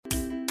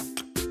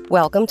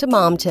Welcome to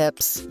Mom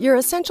Tips, your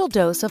essential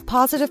dose of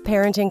positive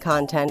parenting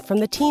content from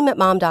the team at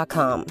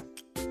mom.com.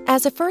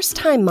 As a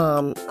first-time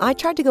mom, I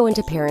tried to go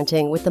into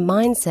parenting with the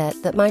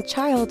mindset that my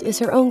child is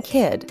her own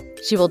kid.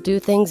 She will do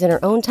things in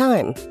her own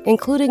time,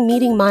 including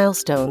meeting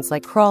milestones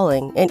like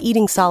crawling and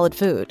eating solid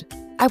food.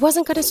 I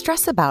wasn't going to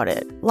stress about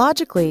it.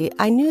 Logically,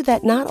 I knew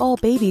that not all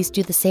babies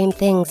do the same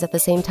things at the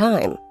same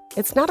time.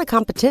 It's not a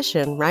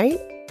competition, right?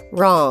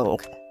 Wrong.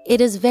 It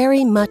is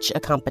very much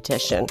a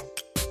competition.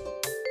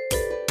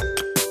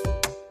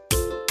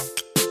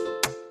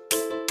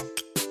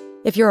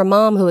 If you're a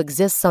mom who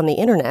exists on the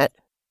internet,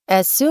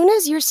 as soon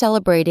as you're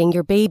celebrating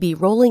your baby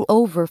rolling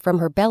over from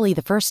her belly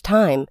the first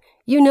time,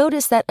 you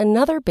notice that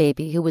another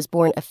baby who was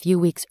born a few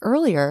weeks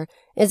earlier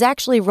is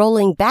actually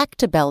rolling back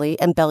to belly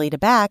and belly to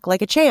back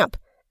like a champ.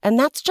 And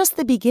that's just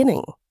the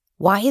beginning.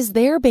 Why is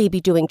their baby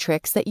doing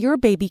tricks that your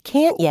baby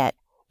can't yet?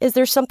 Is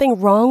there something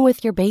wrong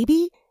with your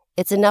baby?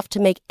 It's enough to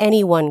make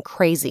anyone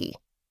crazy.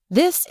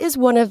 This is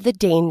one of the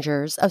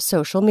dangers of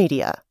social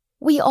media.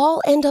 We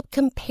all end up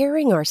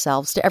comparing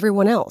ourselves to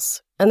everyone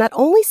else, and that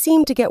only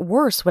seemed to get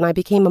worse when I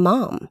became a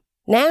mom.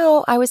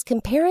 Now I was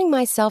comparing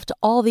myself to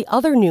all the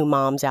other new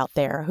moms out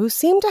there who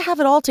seemed to have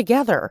it all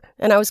together,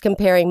 and I was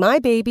comparing my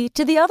baby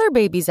to the other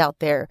babies out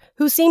there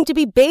who seemed to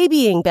be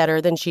babying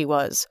better than she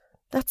was.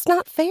 That's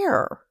not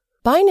fair.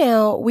 By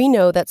now, we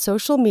know that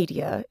social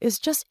media is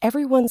just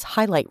everyone's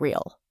highlight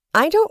reel.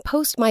 I don't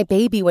post my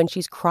baby when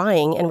she's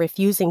crying and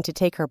refusing to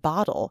take her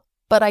bottle.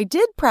 But I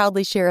did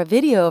proudly share a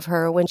video of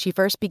her when she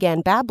first began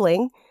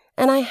babbling,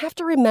 and I have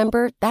to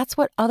remember that's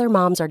what other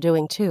moms are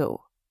doing too.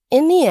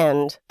 In the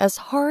end,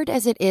 as hard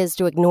as it is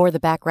to ignore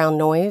the background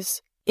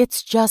noise,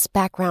 it's just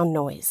background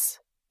noise.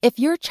 If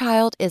your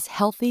child is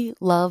healthy,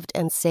 loved,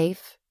 and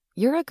safe,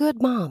 you're a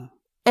good mom.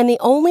 And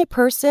the only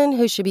person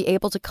who should be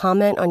able to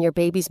comment on your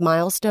baby's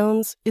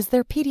milestones is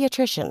their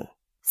pediatrician.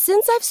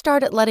 Since I've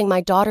started letting my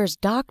daughter's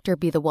doctor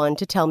be the one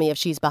to tell me if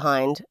she's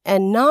behind,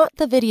 and not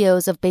the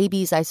videos of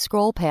babies I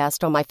scroll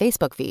past on my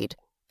Facebook feed,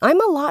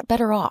 I'm a lot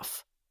better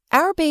off.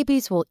 Our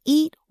babies will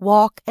eat,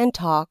 walk, and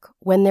talk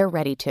when they're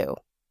ready to.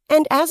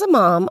 And as a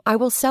mom, I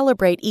will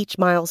celebrate each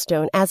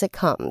milestone as it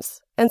comes,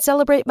 and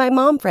celebrate my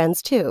mom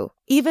friends too,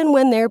 even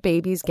when their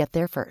babies get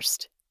there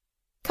first.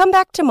 Come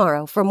back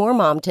tomorrow for more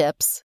mom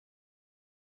tips.